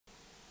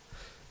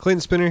Clayton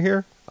Spinner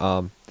here.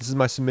 This is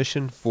my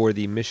submission for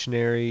the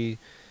Missionary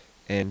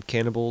and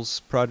Cannibals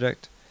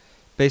project.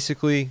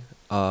 Basically,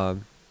 the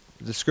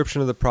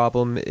description of the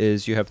problem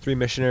is you have 3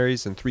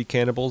 missionaries and 3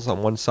 cannibals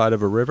on one side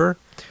of a river.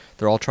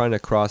 They're all trying to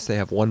cross. They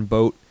have one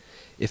boat.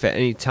 If at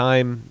any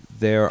time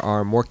there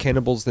are more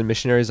cannibals than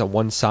missionaries on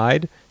one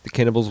side, the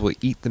cannibals will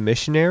eat the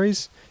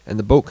missionaries, and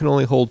the boat can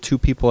only hold 2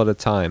 people at a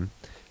time.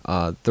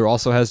 There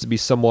also has to be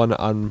someone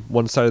on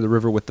one side of the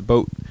river with the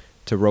boat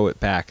to row it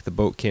back. The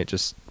boat can't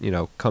just,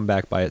 come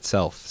back by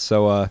itself.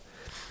 So,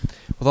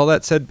 with all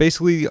that said,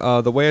 basically,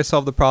 the way I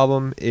solve the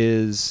problem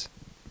is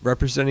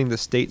representing the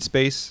state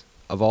space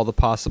of all the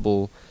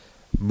possible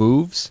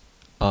moves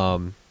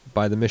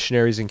by the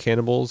missionaries and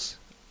cannibals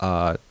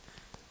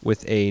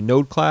with a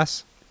node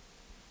class.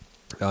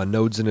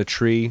 Nodes in a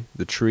tree.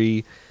 The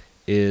tree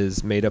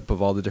is made up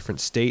of all the different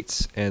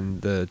states,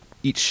 and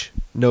each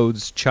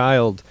node's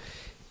child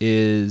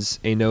is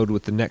a node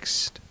with the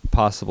next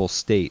possible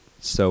state.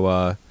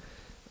 So,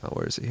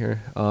 where is it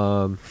here?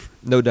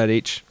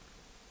 Node.h.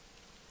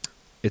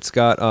 It's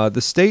got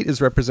the state is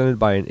represented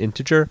by an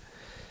integer.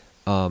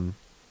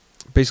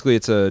 Basically,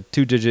 it's a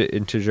 2-digit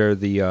integer.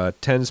 The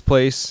tens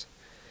place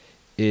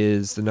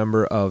is the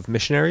number of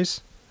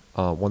missionaries,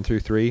 1 through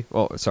 3.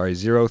 Oh, sorry,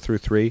 0 through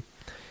 3.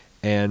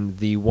 And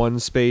the 1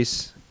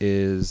 space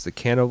is the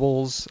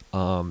cannibals,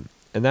 and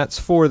that's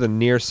for the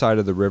near side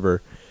of the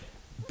river.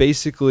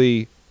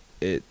 Basically,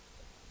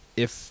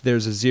 if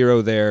there's a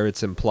 0 there,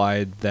 it's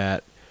implied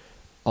that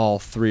all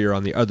 3 are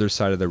on the other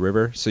side of the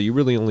river. So you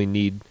really only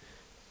need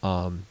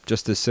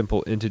just this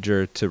simple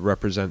integer to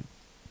represent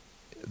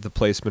the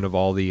placement of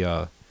all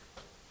the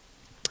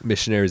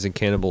missionaries and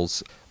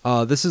cannibals.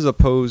 This is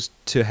opposed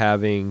to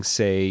having,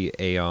 say,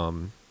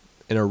 an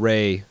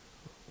array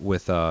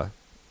with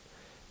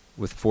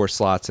 4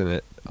 slots in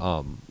it,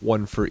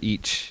 1 for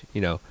each,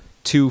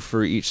 2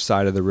 for each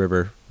side of the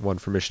river, 1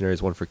 for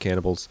missionaries, 1 for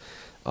cannibals.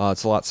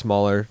 It's a lot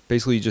smaller.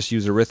 Basically, you just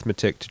use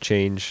arithmetic to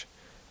change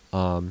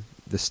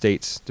the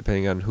states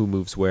depending on who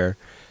moves where.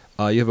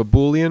 You have a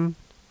Boolean.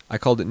 I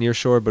called it near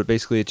shore, but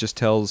basically it just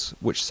tells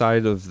which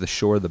side of the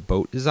shore the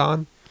boat is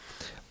on.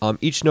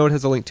 Each node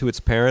has a link to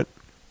its parent,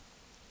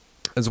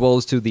 as well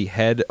as to the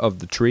head of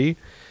the tree,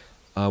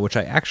 which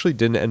I actually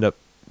didn't end up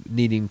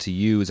needing to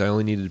use. I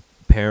only needed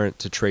parent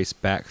to trace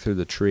back through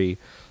the tree.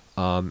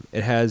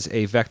 It has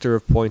a vector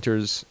of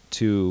pointers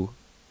to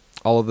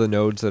all of the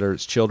nodes that are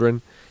its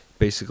children,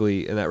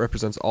 basically, and that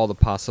represents all the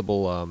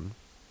possible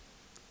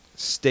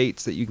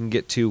states that you can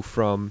get to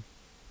from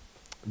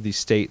the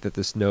state that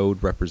this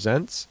node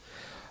represents.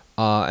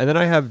 And then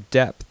I have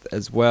depth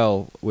as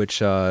well, which,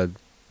 to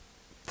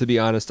be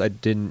honest, I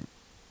didn't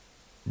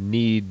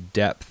need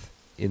depth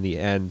in the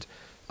end.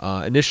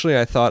 Initially,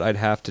 I thought I'd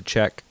have to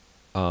check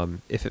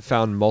if it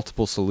found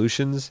multiple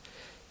solutions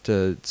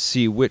to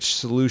see which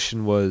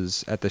solution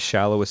was at the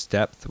shallowest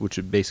depth, which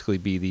would basically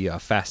be the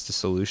fastest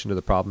solution to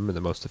the problem and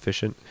the most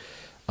efficient.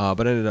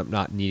 But I ended up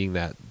not needing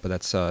that. But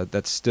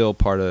that's still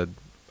part of.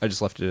 I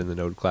just left it in the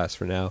node class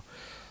for now.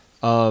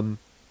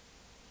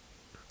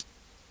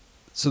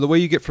 So the way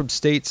you get from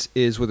states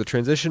is with a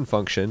transition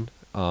function,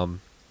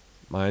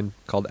 mine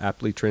called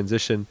aptly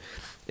transition.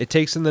 It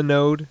takes in the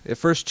node. It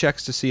first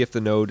checks to see if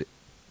the node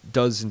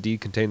does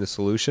indeed contain the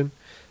solution.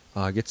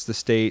 Gets the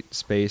state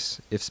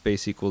space if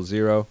space equals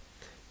 0,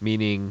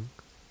 meaning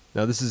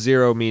now this is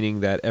 0 meaning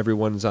that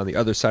everyone's on the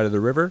other side of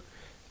the river,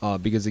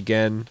 because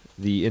again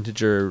the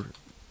integer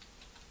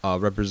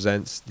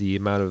represents the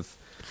amount of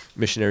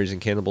missionaries and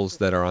cannibals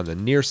that are on the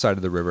near side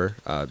of the river.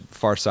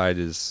 Far side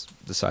is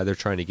the side they're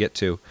trying to get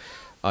to.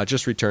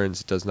 Just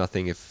returns. It does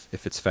nothing if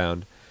it's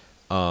found.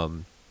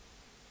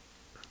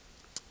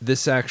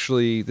 This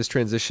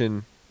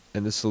transition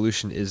and this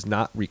solution is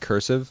not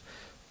recursive.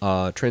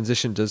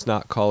 Transition does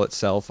not call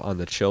itself on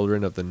the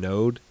children of the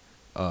node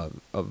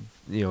of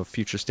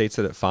future states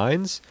that it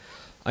finds.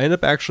 I end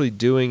up actually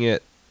doing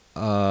it.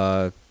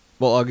 Well,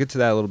 I'll get to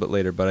that a little bit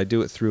later, but I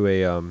do it through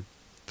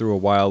a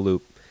while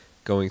loop,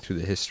 going through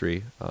the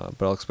history.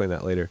 But I'll explain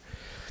that later.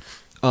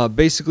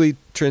 Basically,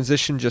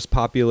 transition just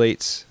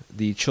populates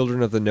the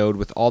children of the node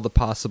with all the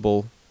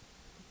possible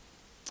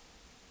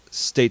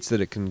states that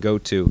it can go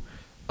to.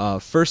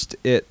 First,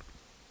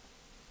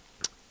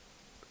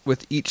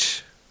 with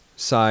each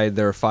side,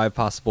 there are 5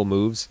 possible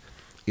moves.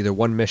 Either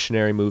 1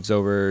 missionary moves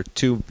over,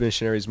 2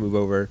 missionaries move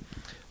over,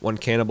 1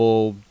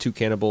 cannibal, 2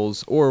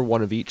 cannibals, or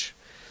 1 of each.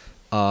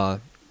 So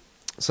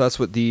that's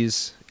what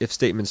these if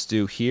statements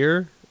do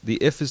here. The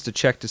if is to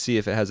check to see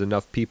if it has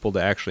enough people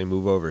to actually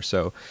move over.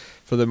 So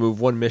for the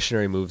move 1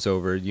 missionary moves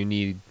over, you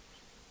need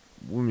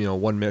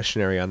 1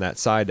 missionary on that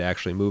side to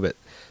actually move it.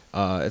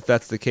 If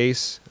that's the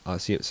case,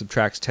 see it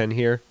subtracts 10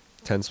 here.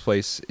 10's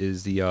place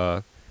is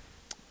the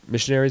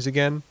missionaries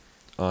again.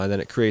 And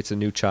then it creates a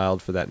new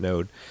child for that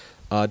node.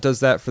 It does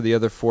that for the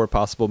other 4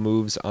 possible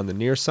moves on the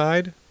near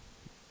side.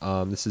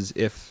 This is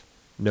if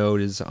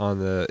node is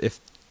if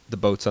the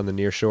boat's on the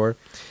near shore.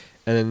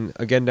 And then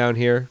again down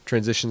here,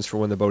 transitions for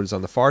when the boat is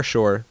on the far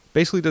shore.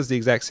 Basically does the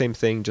exact same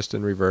thing, just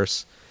in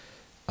reverse.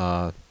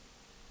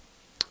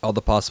 all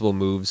the possible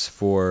moves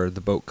for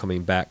the boat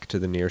coming back to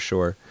the near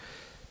shore.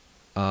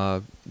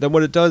 Then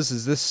what it does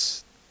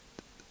is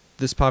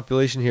this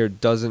population here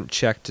doesn't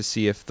check to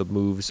see if the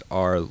moves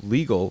are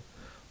legal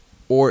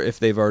or if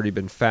they've already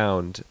been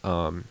found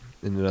in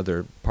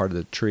another part of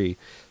the tree.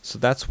 So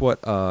that's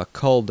what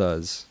cull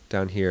does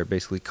down here.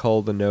 Basically,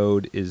 cull the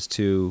node is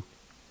to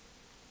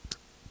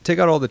take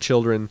out all the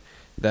children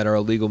that are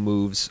illegal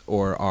moves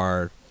or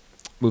are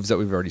moves that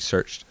we've already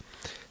searched.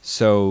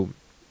 So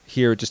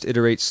here it just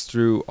iterates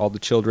through all the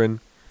children,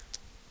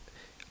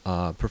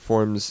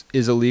 performs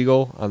is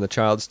illegal on the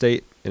child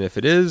state, and if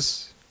it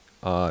is,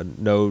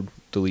 node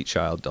delete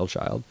child, del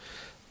child.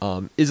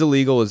 Is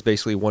illegal is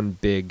basically one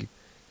big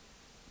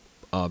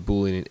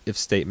Boolean if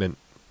statement.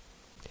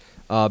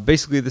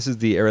 Basically, this is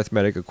the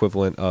arithmetic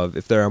equivalent of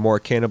if there are more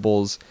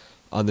cannibals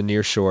on the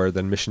near shore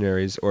than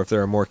missionaries, or if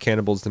there are more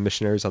cannibals than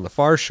missionaries on the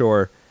far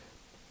shore,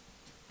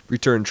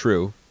 return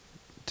true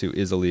to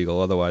is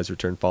illegal, otherwise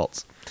return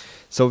false.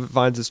 So if it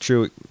finds it's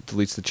true, it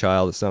deletes the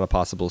child. It's not a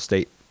possible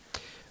state.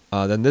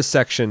 Then this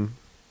section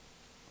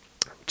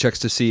checks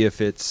to see if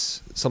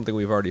it's something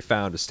we've already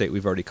found, a state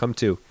we've already come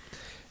to.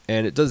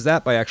 And it does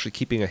that by actually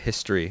keeping a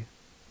history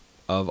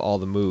of all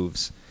the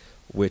moves,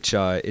 which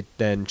it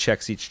then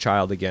checks each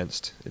child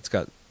against. It's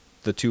got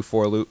the 2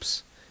 for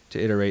loops to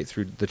iterate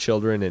through the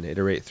children and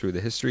iterate through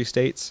the history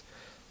states.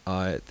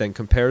 It then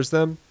compares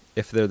them.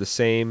 If they're the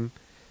same,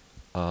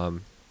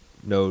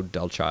 node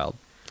del child.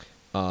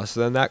 So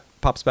then that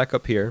pops back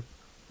up here.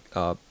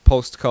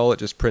 Post cull, it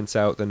just prints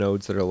out the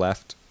nodes that are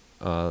left,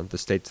 the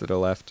states that are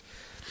left.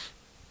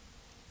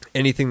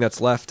 Anything that's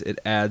left, it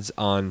adds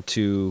on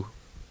to,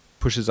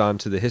 pushes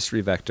onto the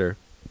history vector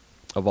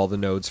of all the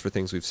nodes for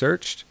things we've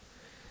searched,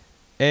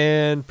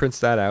 and prints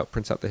that out,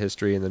 prints out the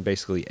history, and then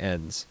basically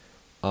ends.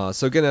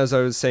 So again, as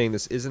I was saying,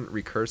 this isn't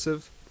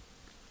recursive.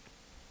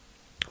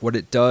 What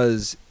it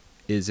does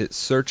is it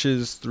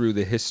searches through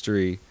the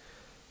history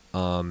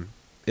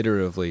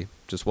iteratively,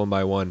 just one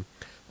by one,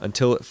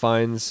 until it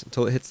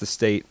hits the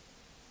state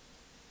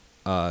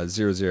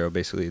 0, 0,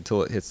 basically,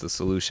 until it hits the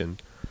solution.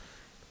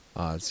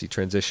 Let's see,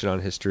 transition on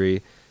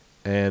history.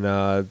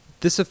 And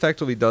this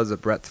effectively does a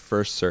breadth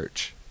first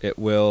search. It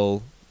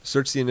will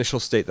search the initial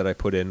state that I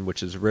put in,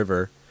 which is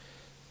river.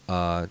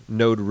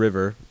 Node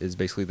river is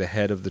basically the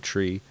head of the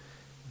tree.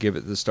 Give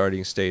it the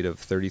starting state of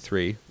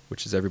 33,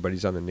 which is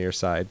everybody's on the near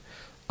side.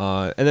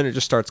 And then it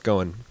just starts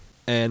going.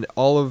 And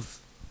all of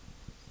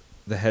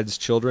the head's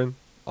children,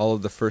 all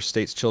of the first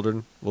state's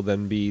children, will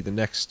then be the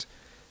next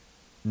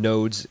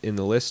nodes in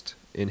the list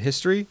in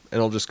history, and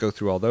it'll just go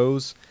through all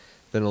those.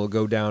 Then it'll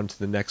go down to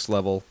the next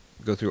level,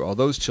 go through all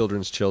those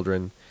children's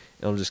children, and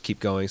it'll just keep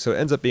going. So it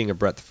ends up being a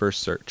breadth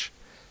first search.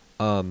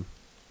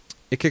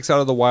 It kicks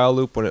out of the while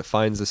loop when it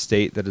finds the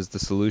state that is the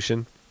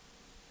solution.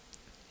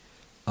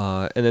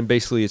 And then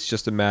basically it's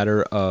just a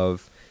matter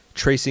of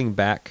tracing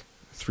back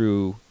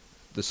through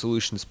the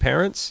solution's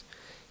parents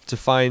to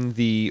find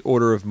the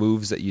order of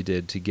moves that you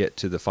did to get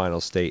to the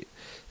final state.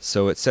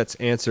 So it sets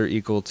answer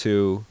equal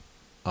to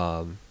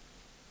the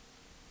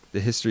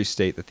history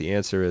state that the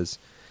answer is.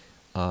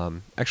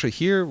 Actually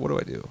here, what do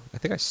I do? I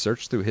think I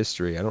search through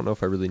history. I don't know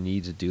if I really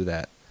need to do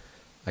that.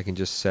 I can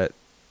just set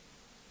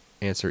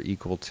answer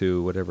equal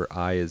to whatever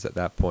I is at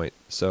that point.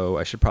 So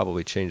I should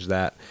probably change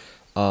that.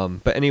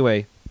 But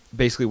anyway,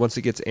 basically once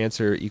it gets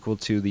answer equal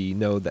to the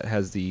node that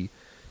has the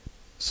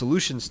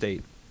solution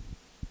state,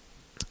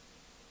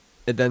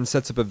 it then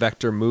sets up a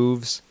vector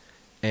moves,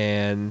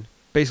 and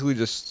basically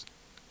just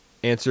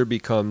answer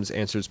becomes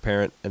answer's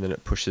parent, and then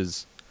it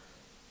pushes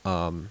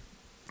the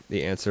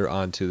answer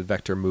onto the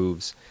vector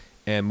moves,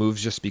 and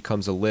moves just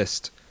becomes a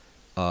list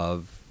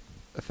of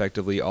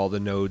effectively all the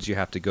nodes you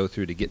have to go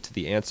through to get to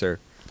the answer,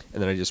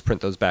 and then I just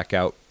print those back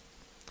out,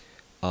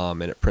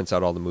 and it prints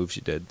out all the moves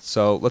you did.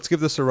 So let's give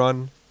this a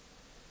run.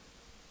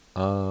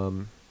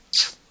 Let's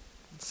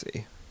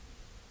see.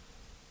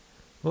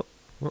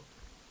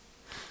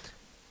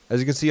 As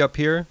you can see up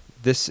here,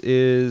 it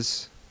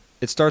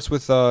starts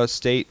with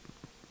state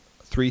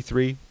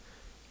 3-3,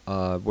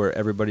 where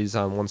everybody's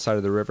on one side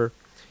of the river.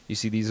 You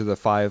see these are the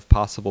 5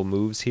 possible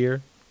moves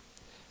here.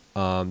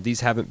 These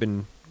haven't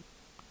been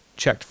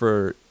checked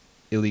for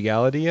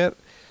illegality yet.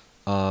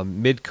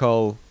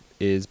 Mid-cull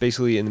is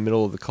basically in the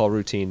middle of the cull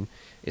routine.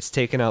 It's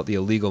taken out the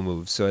illegal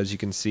moves. So as you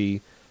can see,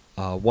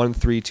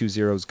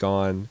 1-3-2-0 is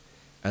gone,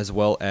 as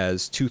well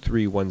as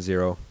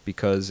 2-3-1-0,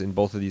 because in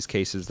both of these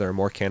cases there are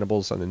more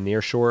cannibals on the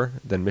near shore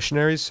than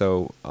missionaries,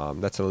 so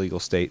that's an illegal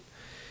state.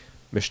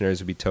 Missionaries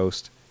would be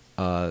toast.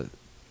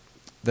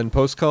 Then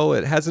post-cull,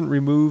 it hasn't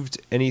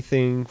removed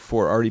anything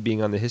for already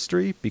being on the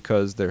history,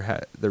 because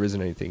there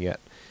isn't anything yet.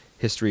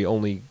 History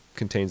only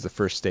contains the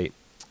first state.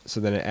 So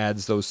then it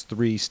adds those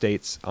 3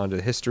 states onto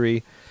the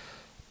history,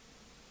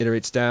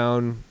 iterates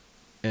down,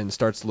 and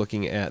starts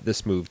looking at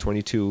this move,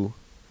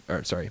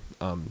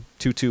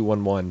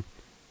 2-2-1-1.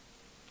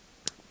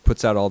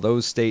 Puts out all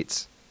those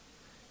states,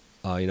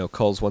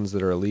 culls ones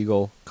that are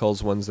illegal,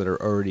 culls ones that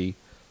are already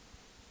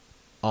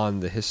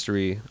on the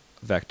history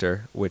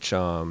vector, which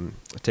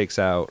takes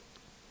out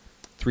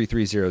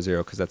 3-3-0-0,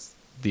 because that's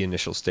the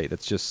initial state.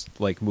 That's just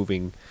like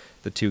moving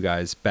the two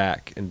guys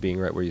back and being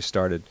right where you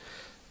started.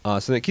 So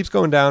then it keeps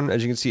going down.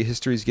 As you can see,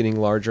 history is getting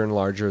larger and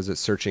larger as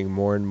it's searching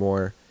more and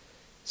more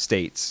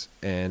states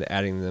and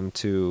adding them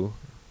to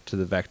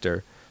the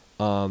vector.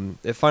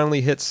 It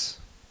finally hits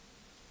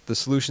the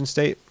solution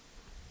state.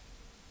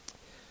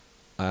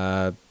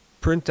 I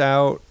print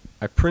out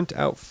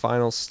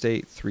final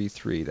state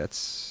 3-3.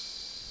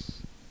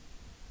 That's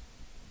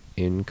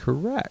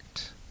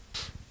incorrect.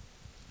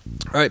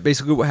 All right,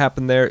 basically what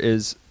happened there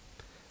is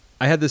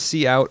I had the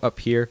C out up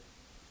here,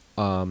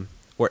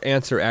 where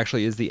answer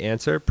actually is the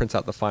answer, prints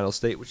out the final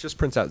state, which just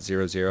prints out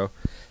 0, 0,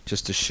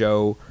 just to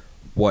show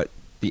what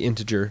the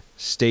integer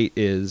state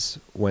is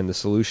when the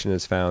solution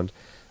is found,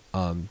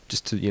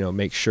 just to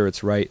make sure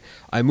it's right.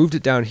 I moved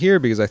it down here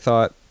because I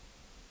thought,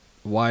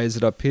 why is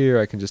it up here?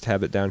 I can just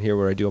have it down here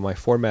where I do all my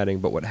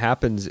formatting. But what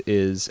happens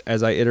is,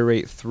 as I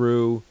iterate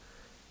through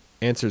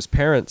answer's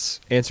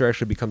parents, answer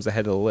actually becomes the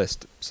head of the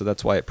list. So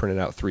that's why it printed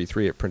out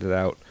 3-3. It printed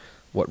out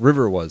what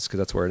river was, because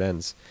that's where it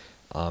ends,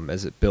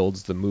 as it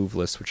builds the move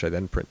list, which I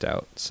then print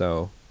out.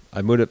 So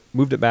I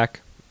moved it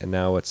back, and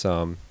now it's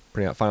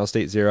printing out final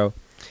state 0.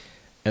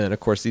 And then,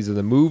 of course, these are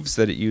the moves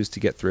that it used to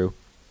get through.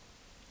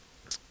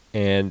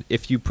 And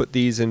if you put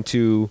these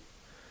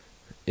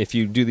if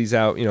you do these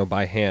out,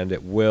 by hand,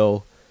 it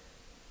will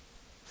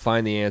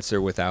find the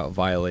answer without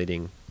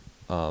violating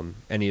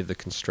any of the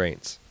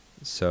constraints.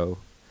 So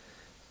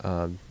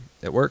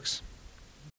it works.